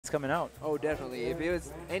coming out. Oh, definitely. If it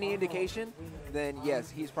was any indication, then yes,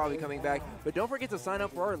 he's probably coming back. But don't forget to sign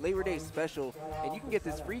up for our Labor Day special, and you can get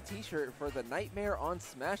this free T-shirt for the Nightmare on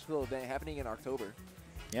Smashville event happening in October.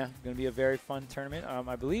 Yeah, going to be a very fun tournament.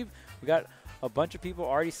 I believe we got a bunch of people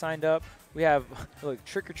already signed up. We have look,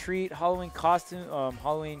 trick or treat, Halloween costume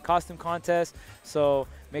contest. So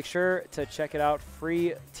make sure to check it out.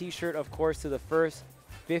 Free T-shirt, of course, to the first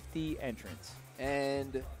 50 entrants.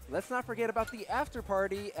 And let's not forget about the after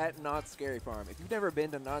party at Not Scary Farm. If you've never been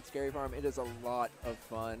to Not Scary Farm, it is a lot of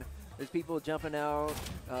fun. There's people jumping out,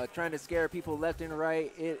 trying to scare people left and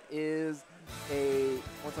right. It is a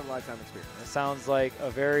once-in-a-lifetime experience. It sounds like a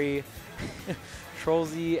very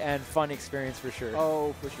trollsy and fun experience for sure.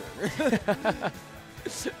 Oh, for sure.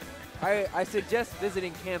 I suggest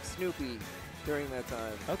visiting Camp Snoopy during that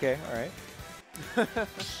time. Okay, all right.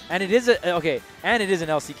 And it is an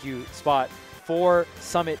LCQ spot for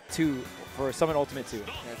Summit 2, for Summit Ultimate 2.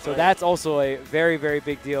 So that's also a very, very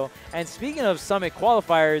big deal. And speaking of Summit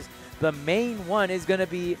qualifiers, the main one is going to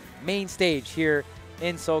be main stage here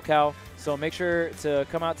in SoCal. So make sure to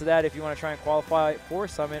come out to that if you want to try and qualify for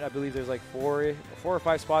Summit. I believe there's like four or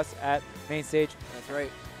five spots at main stage. That's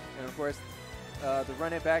right. And of course, the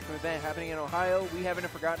Run It Back event happening in Ohio. We haven't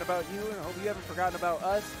forgotten about you, and I hope you haven't forgotten about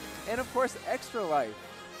us. And of course, Extra Life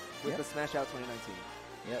with the Smash Out 2019.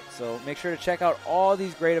 Yep, so make sure to check out all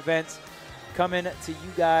these great events coming to you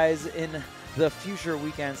guys in the future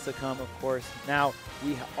weekends to come, of course. Now,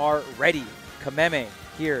 we are ready. Kameme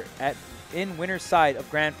here in winner's side of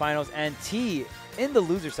Grand Finals and T in the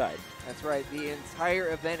loser side. That's right. The entire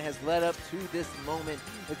event has led up to this moment.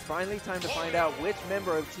 It's finally time to find out which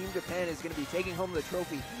member of Team Japan is going to be taking home the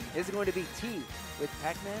trophy. Is it going to be T with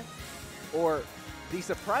Pac-Man, or the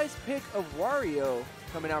surprise pick of Wario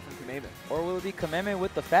coming out from Kameme? Or will it be Kameme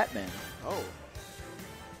with the Fat Man? Oh.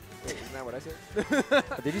 Wait, isn't that what I said?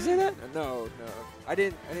 Did you say that? No. I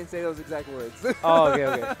didn't say those exact words. Oh,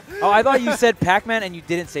 okay. Oh, I thought you said Pac-Man and you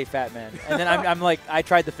didn't say Fat Man. And then I'm like, I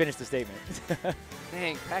tried to finish the statement.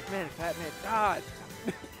 Dang, Pac-Man and Fat Man. God.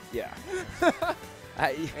 Yeah.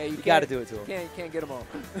 Hey, you got to do it to him. Can't get them all.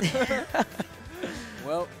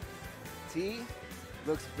 Well, T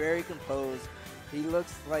looks very composed. He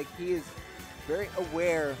looks like he is very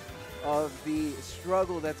aware of the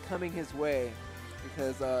struggle that's coming his way,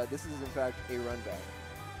 because this is, in fact, a run back.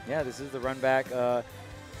 Yeah, this is the run back.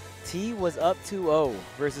 T was up 2-0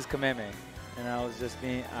 versus Kameme. And I was just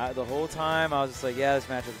being, the whole time, I was just like, yeah, this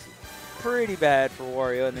matchup is pretty bad for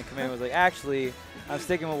Wario. And then Kameme was like, actually, I'm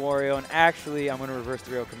sticking with Wario, and actually, I'm going to reverse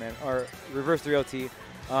 3-0 Kameme, or reverse 3-0 T.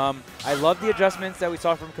 I love the adjustments that we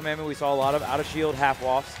saw from Kameme. We saw a lot of out-of-shield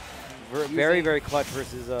half-wafts. Very, very clutch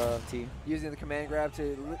versus T. Using the command grab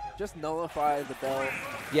to just nullify the bell.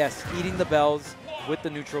 Yes, eating the bells with the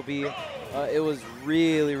neutral B. It was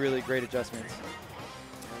really, really great adjustments.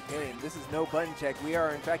 Okay, and this is no button check. We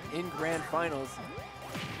are, in fact, in Grand Finals.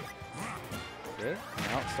 Okay,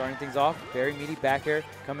 now starting things off, very meaty back air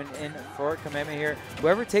coming in for Kameme here.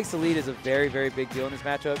 Whoever takes the lead is a very, very big deal in this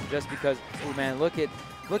matchup, just because, oh man, look at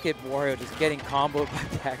Wario just getting comboed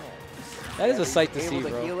by back. That is a sight to see, bro. Able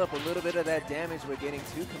to heal up a little bit of that damage with getting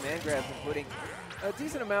 2 command grabs and putting a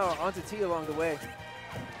decent amount onto T along the way.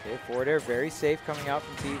 Okay, forward air, very safe coming out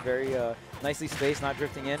from T. Very nicely spaced, not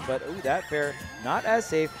drifting in. But, ooh, that fair, not as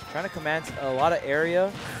safe. Trying to command a lot of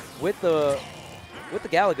area with the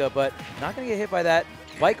Galaga, but not going to get hit by that.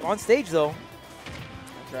 Bike on stage, though.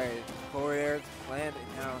 That's right. Forward air, land,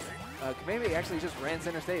 and now Kameme actually just ran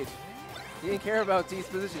center stage. He didn't care about T's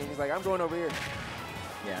positioning. He's like, I'm going over here.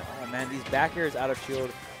 Yeah, oh man, these back airs out of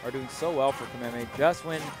shield are doing so well for Kameme just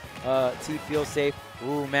when T feels safe.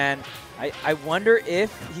 Ooh, man. I wonder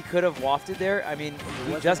if he could have wafted there. I mean,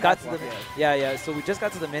 we just got to the minute. Yeah, so we just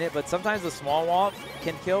got to the minute, but sometimes the small waft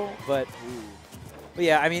can kill, but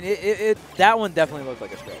yeah, I mean, that one definitely looked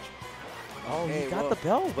like a stretch. Oh, he got the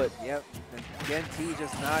bell, but... Yep, and again, T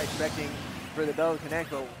just not expecting for the bell to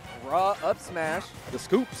connect, but raw up smash. The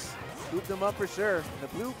scoops. Scooped them up for sure.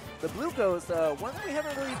 The blue ghost, one that we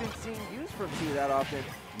haven't really been seeing used from T that often,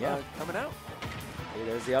 coming out. Okay,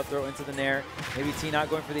 there's the up throw into the nair. Maybe T not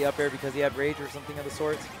going for the up air because he had rage or something of the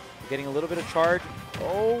sorts. Getting a little bit of charge.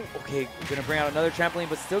 Oh, okay, going to bring out another trampoline,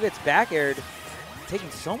 but still gets back aired. Taking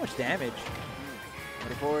so much damage.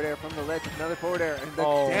 And a forward air from the ledge, another forward air, and the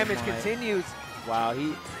damage continues. Wow,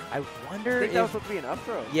 I wonder I think that was supposed to be an up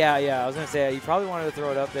throw. Yeah, I was going to say, he probably wanted to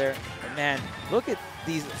throw it up there. But man, look at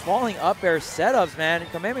these falling up air setups, man.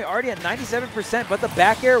 Kameme already at 97%, but the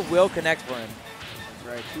back air will connect for him.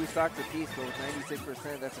 That's right, 2 stocks apiece, but with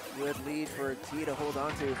 96%, that's a good lead for T to hold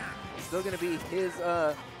on to. It's still going to be his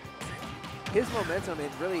his momentum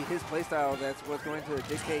and really his playstyle, that's what's going to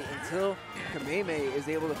dictate until Kameme is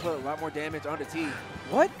able to put a lot more damage onto T.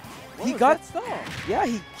 What? He got that stall. Yeah,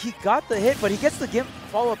 he got the hit, but he gets the Gimp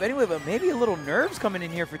follow-up anyway, but maybe a little nerves coming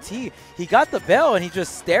in here for T. He got the bell, and he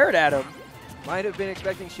just stared at him. Might have been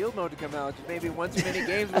expecting shield mode to come out. Just maybe one too many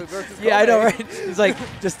games with versus Yeah, I know, right? It's like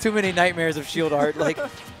just too many nightmares of shield art. Like,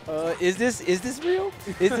 is this real?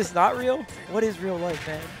 Is this not real? What is real life,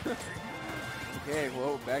 man? Okay,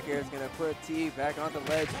 well, back air is going to put T back on the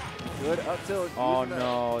ledge. Good up tilt. Oh,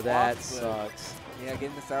 no, that sucks. Yeah,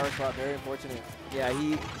 getting the sour spot, very unfortunate. Yeah,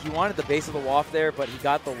 he wanted the base of the waft there, but he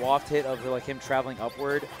got the waft hit of like him traveling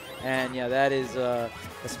upward. And yeah, that is,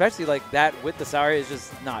 especially like that with the sour is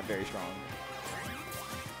just not very strong.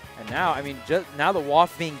 And now, I mean, just now the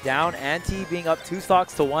waft being down and T being up 2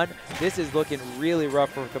 stocks to 1, this is looking really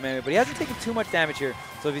rough for Kameme. But he hasn't taken too much damage here.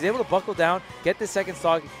 So if he's able to buckle down, get this second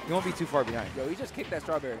stock, he won't be too far behind. Yo, he just kicked that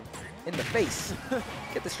strawberry. In the face.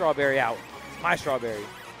 Get the strawberry out. It's my strawberry.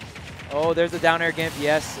 Oh, there's the down air Gimp.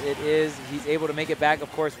 Yes, it is. He's able to make it back,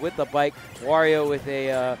 of course, with the bike. Wario with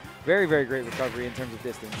a very, very great recovery in terms of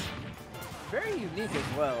distance. Very unique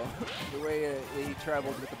as well, the way he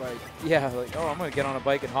travels with the bike. Yeah, like, oh, I'm going to get on a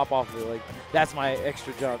bike and hop off of it. Like, that's my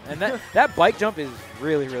extra jump. And that bike jump is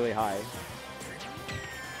really, really high.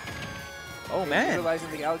 Oh, man.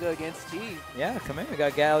 Utilizing the Galaga against T. Yeah, Kameme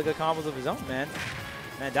got Galaga combos of his own, man.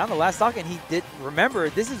 Man, down the last stock, and he did, remember,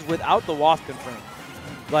 this is without the waft confirmed.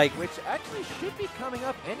 Like, which actually should be coming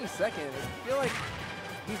up any second. I feel like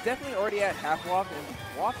he's definitely already at half waft,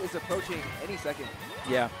 and waft is approaching any second.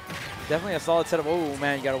 Yeah, definitely a solid setup. Oh,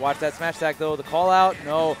 man, you got to watch that smash attack, though. The call out,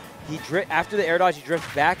 no. After the air dodge, he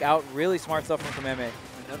drifts back out. Really smart stuff from Kameme.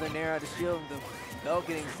 Another nair out of shield. The bell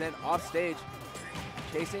getting sent off stage.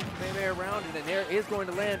 Chasing Kameme around, and the nair is going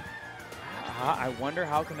to land. I wonder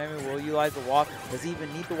how Kameme will utilize the waft. Does he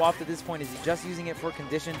even need the waft at this point? Is he just using it for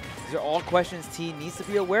condition? These are all questions T needs to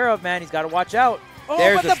be aware of, man. He's got to watch out. Oh,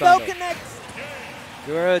 there's but the bell connects.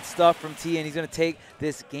 Good stuff from T, and he's going to take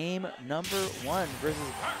this game number 1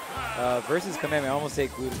 versus Kameme. I almost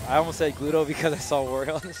said Gluto because I saw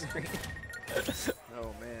Wario on the screen.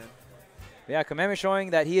 Oh, man. Yeah, Kameme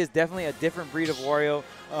showing that he is definitely a different breed of Wario.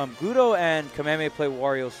 Gluto and Kameme play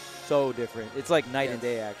Wario so different. It's like night and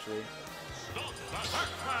day, actually.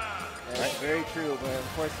 That's very true, but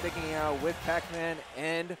of course sticking out with Pac-Man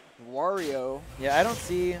and Wario. Yeah, I don't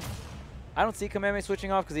see Kameme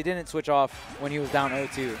switching off because he didn't switch off when he was down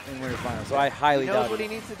 0-2 in Winter Final, so I highly doubt it. He knows what he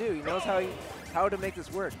needs to do. He knows how to make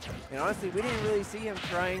this work. And honestly, we didn't really see him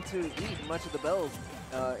trying to eat much of the bells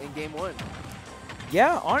in Game 1.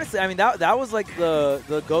 Yeah, honestly, I mean, that was like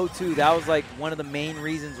the go-to. That was like one of the main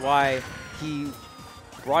reasons why he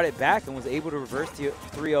brought it back and was able to reverse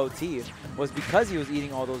 3-0 T was because he was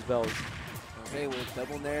eating all those bells. Okay, we'll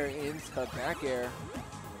double nair into back air.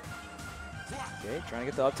 Okay, trying to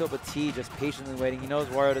get the up tilt, but T just patiently waiting. He knows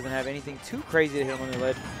Wario doesn't have anything too crazy to hit him on the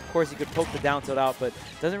ledge. Of course, he could poke the down tilt out, but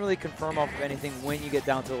doesn't really confirm off of anything when you get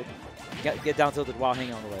down tilt. Get down tilted while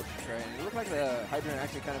hanging on the ledge. Right, and it looked like the Hydrant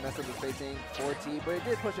actually kind of messed up the spacing for T, but it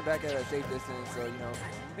did push him back at a safe distance, so, you know,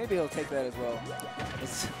 maybe he'll take that as well.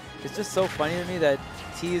 It's just so funny to me that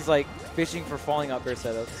T is, like, fishing for falling up air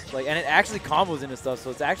setups. Like, and it actually combos into stuff,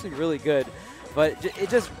 so it's actually really good. But it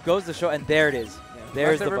just goes to show, and there it is. Yeah,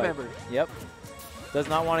 there's the bite. Yep. Does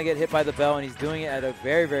not want to get hit by the bell, and he's doing it at a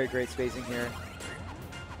very, very great spacing here.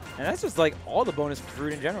 And that's just, like, all the bonus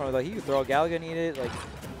fruit in general. Like, he could throw a Galaga and eat it, like...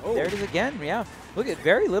 Oh. There it is again, yeah. Look at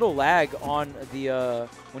very little lag on the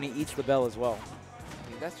when he eats the bell as well. I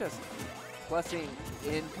mean, that's just plussing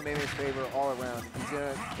in Kameme's favor all around. He's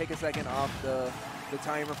going to take a second off the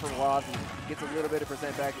timer for Woz and gets a little bit of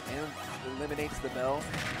percent back and eliminates the bell.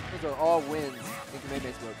 Those are all wins in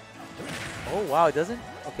Kameme's book. Oh, wow, it doesn't?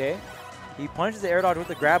 Okay. He punches the air dodge with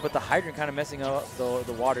the grab, but the Hydrant kind of messing up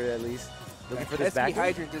the water at least. Looking for this back.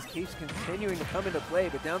 Hydrant just keeps continuing to come into play,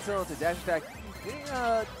 but down tilt into dash attack.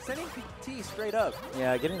 Sending T straight up.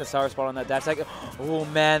 Yeah, getting the sour spot on that dash attack. Oh,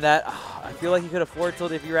 man, I feel like he could have forward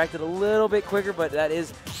tilted if he reacted a little bit quicker, but that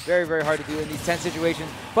is very, very hard to do in these tense situations.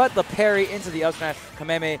 But the parry into the up smash,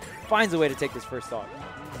 Kameme finds a way to take this first stock.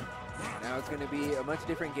 Now it's going to be a much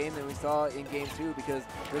different game than we saw in Game 2 because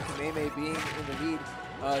with Kameme being in the lead,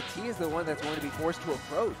 T is the one that's going to be forced to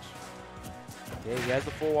approach. Yeah, he has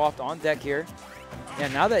the full waft on deck here. Yeah,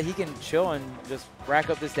 now that he can chill and just rack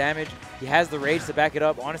up this damage, he has the rage to back it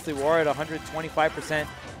up. Honestly, Wario at 125%.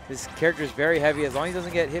 This character is very heavy. As long as he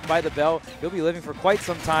doesn't get hit by the bell, he'll be living for quite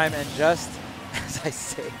some time. And just, as I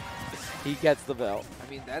say, he gets the belt. I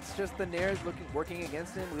mean, that's just the Nair's working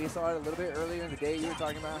against him. We saw it a little bit earlier in the day. You were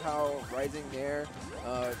talking about how Rising Nair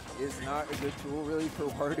is not a good tool, really, for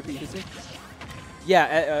Wario to be using. Yeah,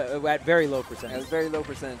 at very low percent. At very low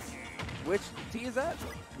percent. Which T is that?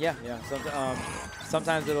 Yeah.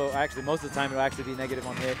 Sometimes it'll actually, most of the time, it'll actually be negative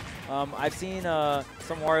on hit. I've seen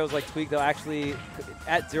some Warios like Tweak, they'll actually,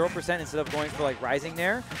 at 0% instead of going for like Rising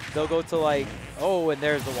Nair, they'll go to like, oh, and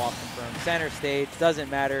there's the waft confirmed. Center stage,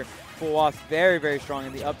 doesn't matter. Full waft, very, very strong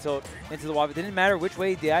in the up tilt into the waft. It didn't matter which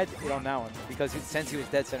way he did it on that one because since he was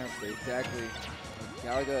dead center stage. Exactly.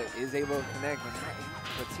 Galaga is able to connect,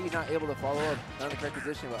 but T not able to follow up, not in the correct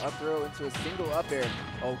position, but up throw into a single up air.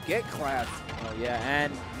 Oh, get clapped. Oh, yeah,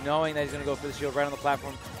 and knowing that he's going to go for the shield right on the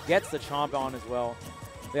platform, gets the chomp on as well.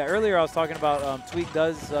 Yeah, earlier I was talking about Tweak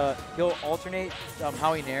does, he'll alternate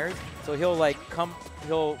how he nairs. So he'll like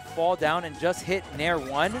he'll fall down and just hit Nair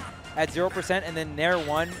 1 at 0%, and then Nair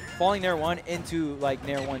 1, falling Nair 1 into like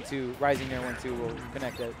Nair 1-2, rising Nair 1-2 will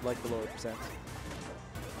connect at like the lower percent.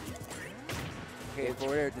 Okay,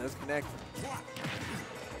 forward air does connect.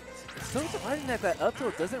 It's so surprising that that up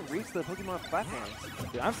tilt doesn't reach the Pokemon platforms.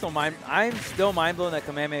 Dude, I'm still mind blown that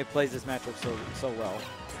Kameme plays this matchup so well.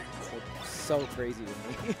 It's like so crazy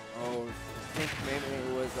to me. Oh, I think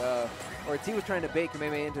Kameme was, or T was trying to bait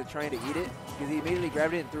Kameme into trying to eat it because he immediately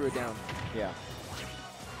grabbed it and threw it down. Yeah.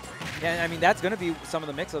 Yeah, I mean, that's going to be some of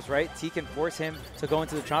the mix-ups, right? T can force him to go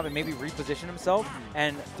into the Chomp and maybe reposition himself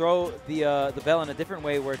and throw the bell in a different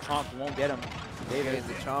way where Chomp won't get him. Okay,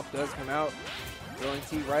 the Chomp does come out, throwing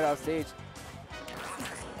T right off stage.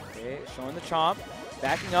 Okay, showing the Chomp,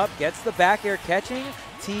 backing up, gets the back air, catching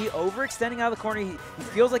T, overextending out of the corner. He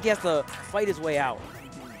feels like he has to fight his way out.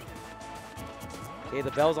 Okay,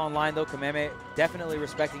 the bell's online though. Kameme definitely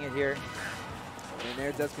respecting it here. And there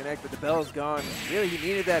it does connect, but the bell is gone. Really, he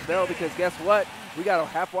needed that bell because guess what? We got a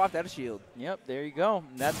half waft out of shield. Yep, there you go.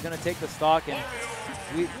 And that's going to take the stock. And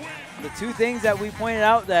the two things that we pointed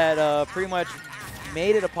out that pretty much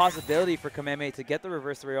made it a possibility for Kameme to get the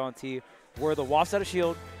reverse 3 on T were the wafts out of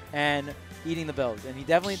shield and eating the bells. And he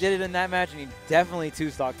definitely did it in that match, and he definitely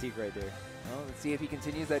two-stock T right there. Well, let's see if he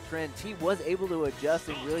continues that trend. T was able to adjust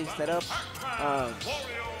and really set up.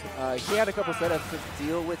 He had a couple setups to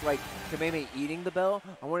deal with like Kameme eating the bell.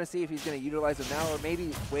 I want to see if he's going to utilize them now or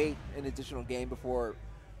maybe wait an additional game before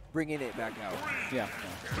bringing it back out. Yeah.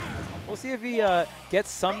 We'll see if he gets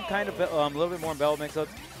some kind of a little bit more bell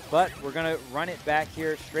mix-ups, but we're going to run it back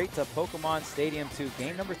here straight to Pokemon Stadium 2,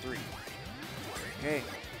 game number 3. Okay.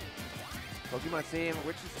 Pokemon Stadium,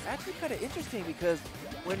 which is actually kind of interesting because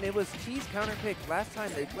when it was T's counter pick last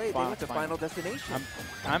time they played, they went to Final Destination.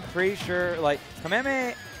 I'm pretty sure, like,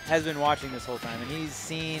 Kameme has been watching this whole time, and he's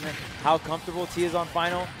seen how comfortable T is on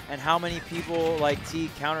Final and how many people, like,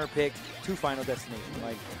 T counter picked to Final Destination.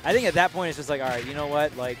 Like, I think at that point it's just like, all right, you know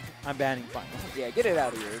what? Like, I'm banning Final. Yeah, get it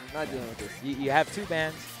out of here. I'm not dealing with this. You have 2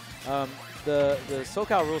 bans. The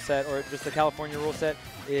SoCal rule set, or just the California rule set,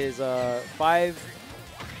 is 5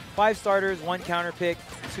 starters, 1 counter pick,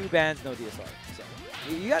 2 bans, no DSR.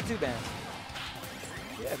 So you got 2 bans.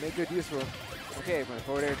 Yeah, make good use of them. Okay, my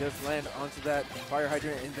forward air does land onto that fire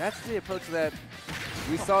hydrant, and that's the approach that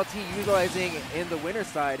we saw T utilizing in the winner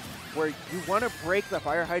side, where you want to break the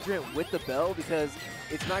fire hydrant with the bell because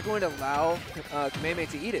it's not going to allow Kameme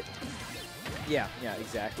to eat it. Yeah,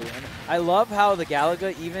 exactly. And I love how the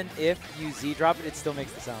Galaga, even if you Z-drop it, it still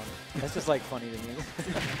makes the sound. That's just like funny to me.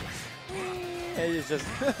 It's just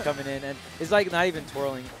coming in, and it's like not even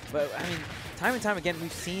twirling. But I mean, time and time again,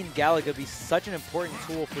 we've seen Galaga be such an important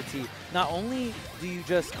tool for T. Not only do you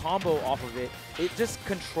just combo off of it, it just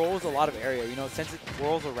controls a lot of area. You know, since it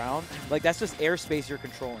twirls around, like that's just airspace you're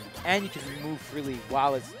controlling, and you can move freely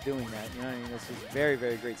while it's doing that. You know what I mean? This is very,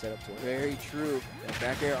 very great setup tool. Very true. And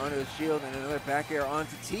back air onto the shield, and another back air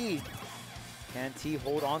onto T. Can T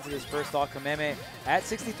hold on to this first stock? Kameme at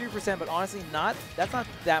 63%, but honestly, that's not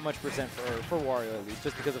that much percent for Wario at least,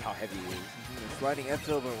 just because of how heavy he is. Sliding F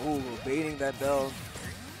over, ooh, baiting that bell.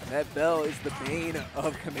 That bell is the bane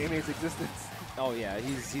of Kameme's existence. Oh yeah,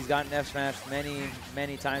 he's gotten F smashed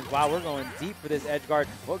many times. Wow, we're going deep for this edge guard.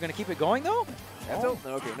 We're gonna keep it going though. F tilt?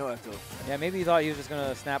 No, okay, no F tilt. Yeah, maybe he thought he was just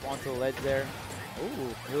gonna snap onto the ledge there.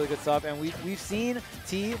 Ooh, really good stuff. And we've seen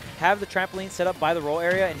T have the trampoline set up by the roll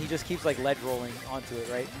area, and he just keeps like ledge rolling onto it,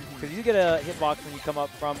 right? Because you get a hitbox when you come up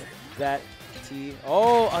from that T.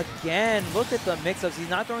 Oh, again, look at the mix-ups. He's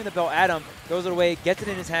not throwing the bell at him, throws it away, gets it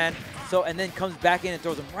in his hand, so and then comes back in and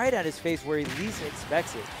throws him right at his face where he least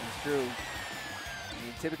expects it. It's true. I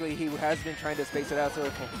mean, typically he has been trying to space it out so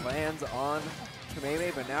it lands on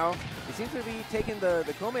Kameme, but now he seems to be taking the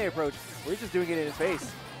Kome approach. We're just doing it in his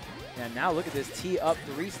face. And now look at this, T up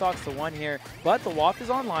 3 stocks to 1 here, but the waft is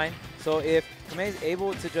online. So if Kameme is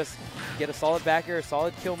able to just get a solid back air, a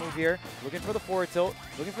solid kill move here, looking for the forward tilt,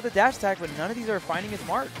 looking for the dash attack, but none of these are finding his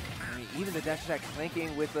mark. I mean, even the dash attack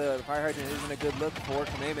flanking with the fire hydrant isn't a good look for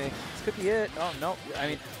Kameme. This could be it. Oh, no. I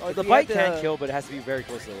mean, the bite can kill, but it has to be very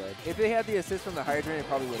close to the ledge. If they had the assist from the hydrant, it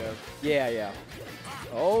probably would have. Yeah, yeah.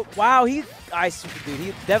 Oh, wow. Dude,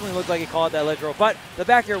 he definitely looked like he called that ledge roll, but the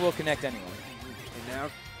back air will connect anyway. And now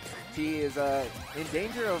T is in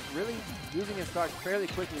danger of really losing his stock fairly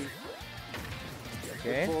quickly.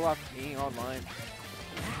 Okay. Pull off being online.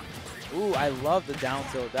 Ooh, I love the down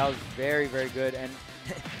tilt. That was very, very good. And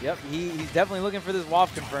yep, he's definitely looking for this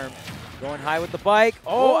waft confirm. Going high with the bike.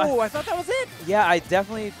 Oh, I thought that was it. Yeah, I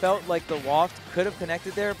definitely felt like the waft could have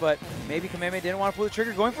connected there, but maybe Kameme didn't want to pull the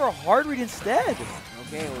trigger. Going for a hard read instead.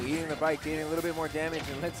 Okay, well, eating the bike, getting a little bit more damage,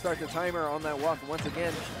 and let's start the timer on that waft once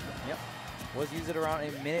again. Yep. Was used it around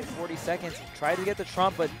 1 minute 40 seconds. Tried to get the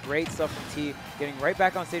trump, but great stuff from T. Getting right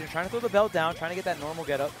back on stage and trying to throw the bell down, trying to get that normal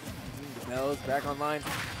get up. The bell is back online.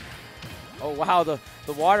 Oh, wow. The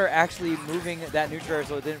water actually moving that neutral air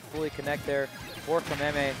so it didn't fully connect there for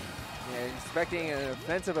Kameme. Yeah, expecting an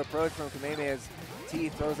offensive approach from Kameme as T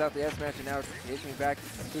throws out the S-Smash and now taking back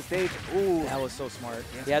to the stage. Ooh. That was so smart.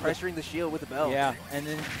 Yeah, pressuring the shield with the bell. Yeah, and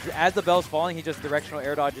then as the bell's falling, he just directional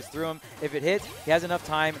air dodges through him. If it hits, he has enough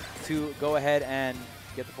time to go ahead and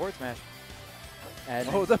get the forward smash. And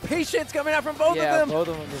oh, the patience coming out from both of them. Yeah, both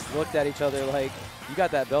of them just looked at each other like, you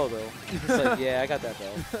got that bell, though. He's like, yeah, I got that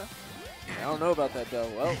bell. I don't know about that, bell.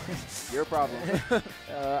 Well, your problem.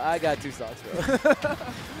 I got 2 stocks, bro.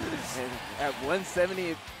 And at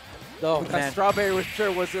 170, oh, man. Strawberry was sure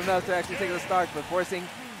was enough to actually take the stock, but forcing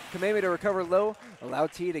Kameme to recover low,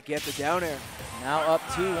 allowed T to get the down air. Now up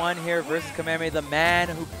 2-1 here versus Kameme, the man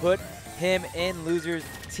who put him in losers.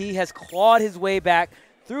 T has clawed his way back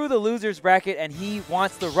through the losers bracket, and he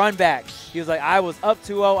wants the run back. He was like, I was up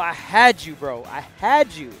 2-0. I had you, bro. I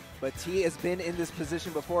had you. But T has been in this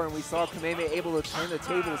position before, and we saw Kameme able to turn the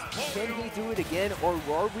tables. Can he do it again, or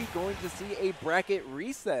are we going to see a bracket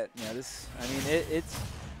reset? Yeah, it's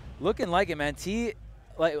looking like it, man. T,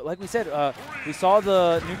 like we said, we saw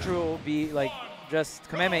the neutral be like just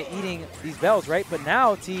Kameme eating these bells, right? But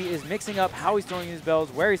now T is mixing up how he's throwing his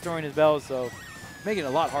bells, where he's throwing his bells, so making it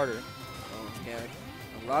a lot harder. Oh, yeah,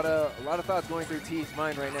 a lot of thoughts going through T's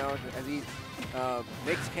mind right now as he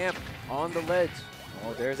makes camp on the ledge.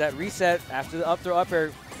 Oh, there's that reset after the up throw up air,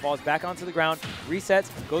 falls back onto the ground, resets,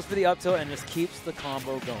 goes for the up tilt, and just keeps the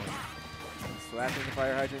combo going. Slapping the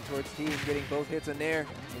fire hydrant towards T and getting both hits in there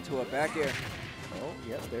into a back air. Oh,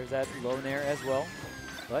 yep, there's that low nair as well.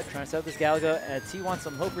 But trying to set up this Galaga, T wants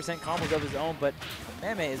some low percent combos of his own, but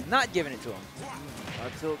Kameme is not giving it to him.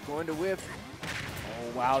 Up tilt going to whiff.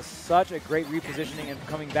 Oh, wow, such a great repositioning and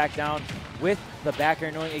coming back down with the back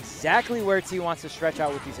air, knowing exactly where T wants to stretch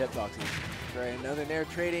out with these hitboxes. Right, another nair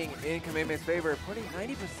trading in Kameme's favor, putting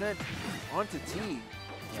 90% onto T.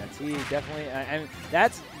 Yeah, T definitely, I mean,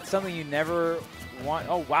 that's something you never want.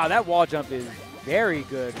 Oh, wow, that wall jump is very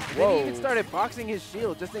good. Whoa. Then he even started boxing his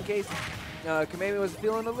shield just in case Kameme was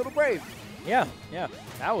feeling a little brave. Yeah, yeah,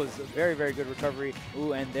 that was a very, very good recovery.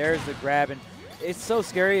 Ooh, and there's the grab, and it's so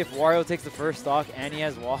scary if Wario takes the first stock and he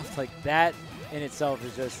has waft. Like, that in itself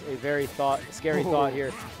is just a very scary thought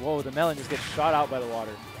here. Whoa, the melon just gets shot out by the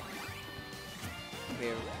water.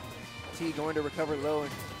 Okay, T going to recover low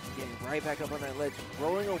and getting right back up on that ledge,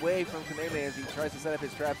 rolling away from Kameme as he tries to set up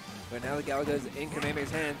his trap, but now the Galaga is in Kameme's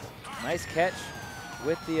hands. Nice catch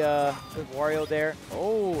with the with Wario there.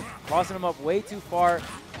 Oh, crossing him up way too far.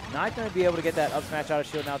 Not going to be able to get that up smash out of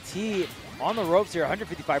shield. Now T on the ropes here,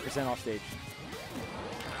 155% off stage.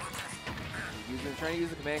 Trying to use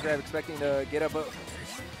the command grab, expecting to get up.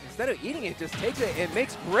 Instead of eating it, just takes it and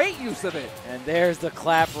makes great use of it. And there's the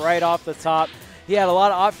clap right off the top. He had a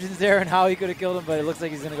lot of options there and how he could have killed him, but it looks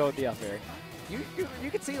like he's going to go with the up air. You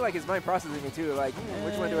can see like his mind processing it too. Like,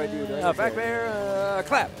 which one do I do? Do I go back air,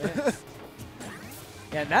 clap?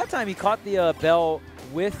 Yeah, and that time he caught the bell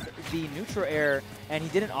with the neutral air, and he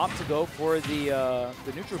didn't opt to go for the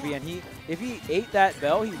neutral B. And if he ate that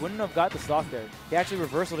bell, he wouldn't have got the stock there. He actually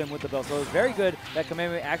reversaled him with the bell. So it was very good that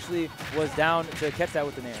Kameme actually was down to catch that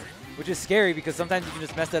with the nair, which is scary because sometimes you can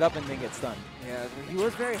just mess that up and then get stunned. Yeah, he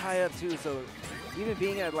was very high up too. So even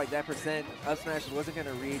being at like that percent, up smash wasn't going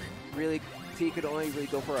to read. Really, T could only really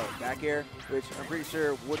go for a back air, which I'm pretty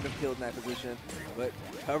sure wouldn't have killed in that position. But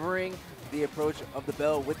covering the approach of the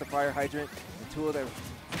bell with the fire hydrant, the tool that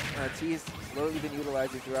T's slowly been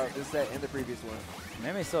utilizing throughout this set and the previous one.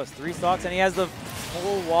 Kameme still has 3 stocks, and he has the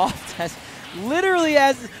full waft literally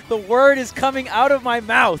as the word is coming out of my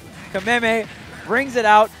mouth. Kameme brings it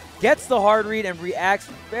out, gets the hard read and reacts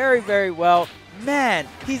very, very well. Man,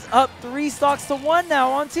 he's up 3 stocks to 1 now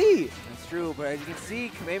on T. That's true, but as you can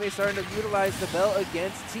see, Kameme starting to utilize the bell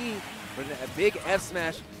against T. But a big F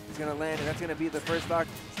smash is going to land, and that's going to be the first stock.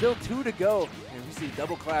 Still 2 to go, and we see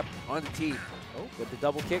double clap on the T. Oh, with the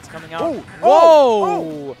double kicks coming out. Oh,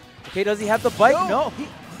 Whoa! Okay, does he have the bike? No.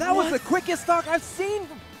 That was the quickest stock I've seen.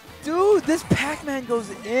 Dude, this Pac-Man goes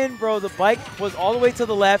in, bro. The bike was all the way to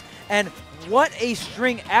the left, and what a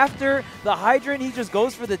string. After the hydrant, he just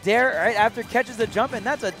goes for the dare, right? After catches the jump, and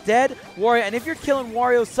that's a dead Wario. And if you're killing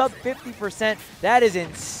Wario sub 50%, that is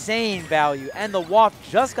insane value. And the waft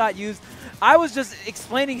just got used. I was just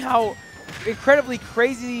explaining how incredibly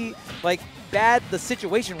crazy, like, bad the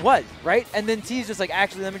situation was, right? And then T's just like,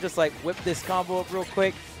 actually, let me just like whip this combo up real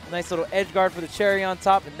quick. Nice little edge guard for the cherry on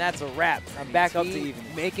top, and that's a wrap. I'm back up to even.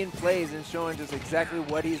 Making plays and showing just exactly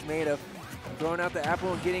what he's made of. Throwing out the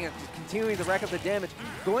apple and continuing to rack up the damage.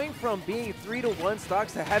 Going from being 3-1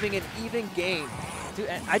 stocks to having an even game. Dude,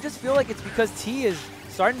 and I just feel like it's because T is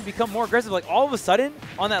starting to become more aggressive. Like all of a sudden,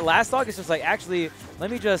 on that last stock, it's just like, actually,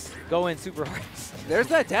 let me just go in super hard. There's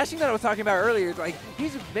that dashing that I was talking about earlier. It's like he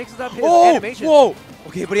just mixes up his animation. Whoa!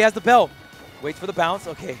 Okay, but he has the bell. Waits for the bounce.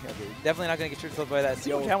 Okay, definitely not going to get tripped up by that.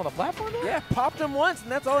 See what happened on the platform there? Yeah, popped him once,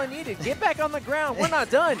 and that's all I needed. Get back on the ground. We're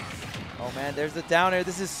not done. Oh, man, there's the down air.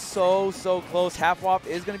 This is so, so close. Half wop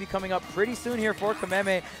is going to be coming up pretty soon here for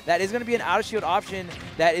Kameme. That is going to be an out-of-shield option.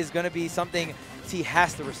 That is going to be something T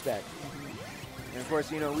has to respect. And, of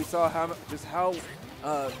course, you know, we saw how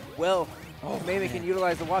well Kameme can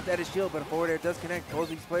utilize the waft out of shield, but forward air does connect. Both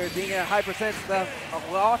these players being at a high percent, the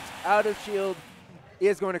waft out of shield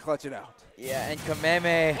is going to clutch it out. Yeah, and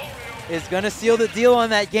Kameme is going to seal the deal on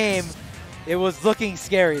that game. It was looking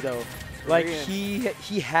scary, though. Like,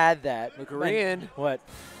 he had that. The Korean. What?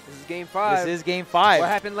 This is game 5. This is game 5. What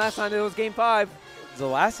happened last time it was game 5? The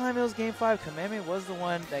last time it was game 5, Kameme was the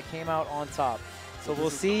one that came out on top. So we'll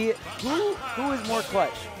see who is more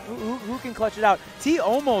clutch. Who can clutch it out. T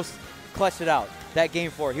almost clutched it out that game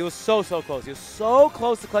 4. He was so, so close. He was so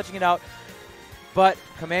close to clutching it out. But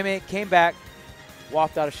Kameme came back,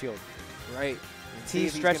 walked out of shield. Right. T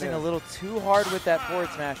stretching a little too hard with that forward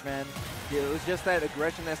smash, man. Yeah, it was just that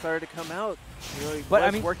aggression that started to come out. You know, but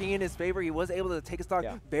I mean, working in his favor, he was able to take a stock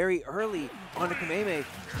very early on the Kameme,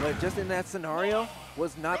 but just in that scenario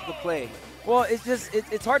was not the play. Well, it's just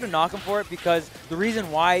it's hard to knock him for it because the reason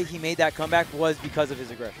why he made that comeback was because of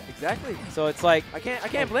his aggression. Exactly. So it's like I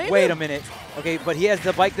can't blame him. Wait a minute. Okay, but he has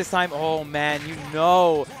the bike this time. Oh man, you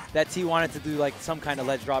know that T wanted to do like some kind of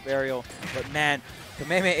ledge drop aerial, but man,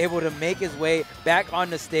 Kameme able to make his way back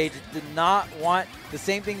on the stage. Did not want the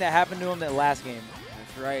same thing that happened to him that last game.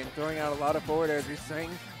 That's right, and throwing out a lot of forward airs. We're seeing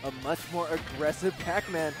a much more aggressive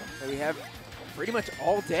Pac-Man that we have pretty much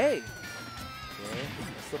all day. Okay,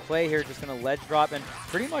 that's the play here. Just going to ledge drop, and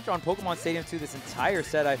pretty much on Pokemon Stadium 2 this entire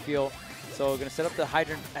set, I feel. So we're going to set up the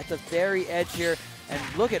hydrant at the very edge here, and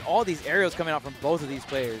look at all these aerials coming out from both of these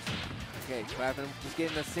players. Okay, clapping, just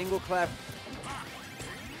getting a single clap.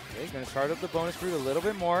 Okay, going to start up the bonus fruit a little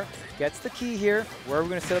bit more. Gets the key here. Where are we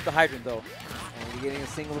going to set up the hydrant, though? And we're getting a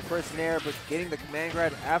single first nair, but getting the command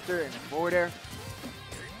grab after and forward air.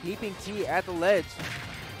 Keeping T at the ledge.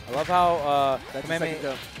 I love how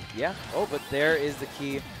Kameme. Yeah. Oh, but there is the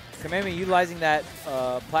key. Kameme utilizing that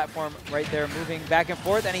platform right there, moving back and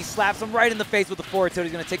forth, and he slaps him right in the face with the forward tilt.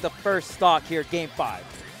 He's going to take the first stock here, game 5.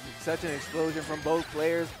 Such an explosion from both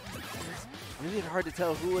players. It's really hard to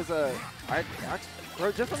tell who was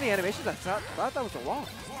just from the animations, I thought that was a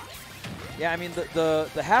waft. Yeah, I mean,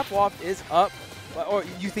 the half waft is up, or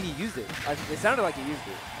you think he used it? It sounded like he used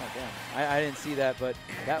it. Oh, damn. I didn't see that, but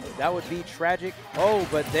that would be tragic. Oh,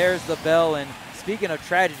 but there's the bell, and speaking of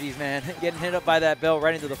tragedies, man, getting hit up by that bell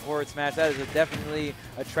right into the forward smash, that is definitely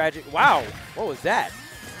a tragic. Wow, what was that?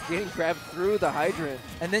 Getting grabbed through the hydrant.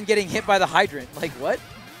 And then getting hit by the hydrant. Like, what?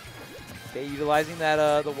 Okay, utilizing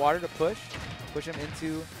that the water to push him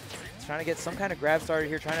into, trying to get some kind of grab started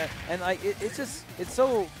here, and like it's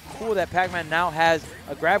so cool that Pac-Man now has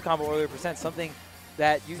a grab combo earlier percent, something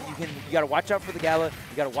that you got to watch out for the Gala,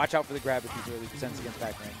 you got to watch out for the grab with these early percents against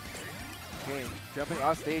Pac-Man. Okay, jumping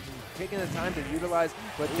off stage and taking the time to utilize,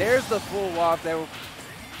 but there's the full waft that we're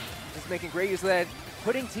just making great use of that,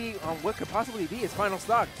 putting T on what could possibly be his final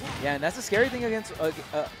stock. Yeah, and that's the scary thing against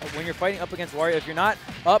when you're fighting up against Wario. If you're not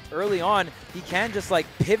up early on, he can just like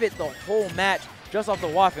pivot the whole match just off the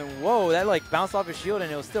waft, and whoa, that like bounced off his shield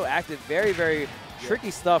and it was still active. Very, very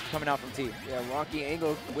tricky stuff coming out from T. Yeah, wonky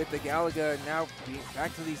angle with the Galaga, now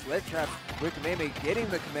back to these ledge traps with Kameme getting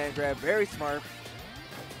the command grab, very smart.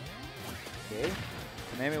 Okay,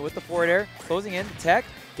 Kameme with the forward air, closing in, tech,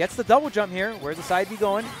 Gets the double jump here. Where's the side B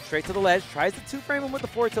going? Straight to the ledge. Tries to two-frame him with the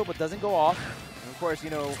forward tilt, but doesn't go off. And of course, you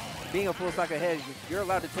know, being a full stock ahead, you're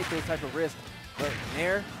allowed to take those type of risks. But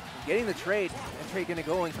Nair, getting the trade, that trade going to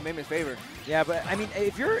go in Kameme's favor. Yeah, but I mean,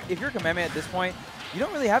 if you're Kameme at this point, you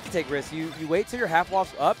don't really have to take risks. You wait till your half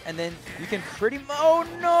wafts up, and then you can oh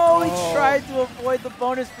no, he tried to avoid the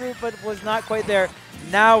bonus fruit, but was not quite there.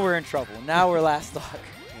 Now we're in trouble. Now we're last stock.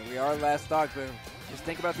 Yeah, we are last stock, but just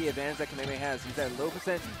think about the advantage that Kameme has. He's at low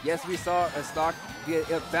percent. Yes, we saw a stock get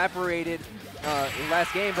evaporated in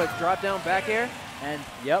last game, but drop down back air. And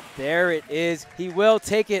yep, there it is. He will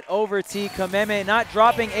take it over T. Kameme not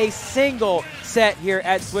dropping a single set here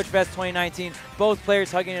at Switchfest 2019. Both players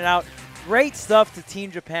hugging it out. Great stuff to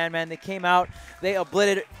Team Japan, man. They came out, they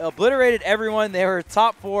obliterated everyone. They were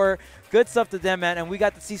top 4. Good stuff to them, man. And we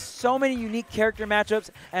got to see so many unique character matchups,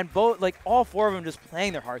 and all 4 of them just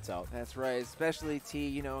playing their hearts out. That's right, especially T.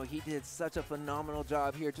 You know, he did such a phenomenal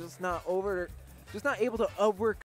job here, just not able to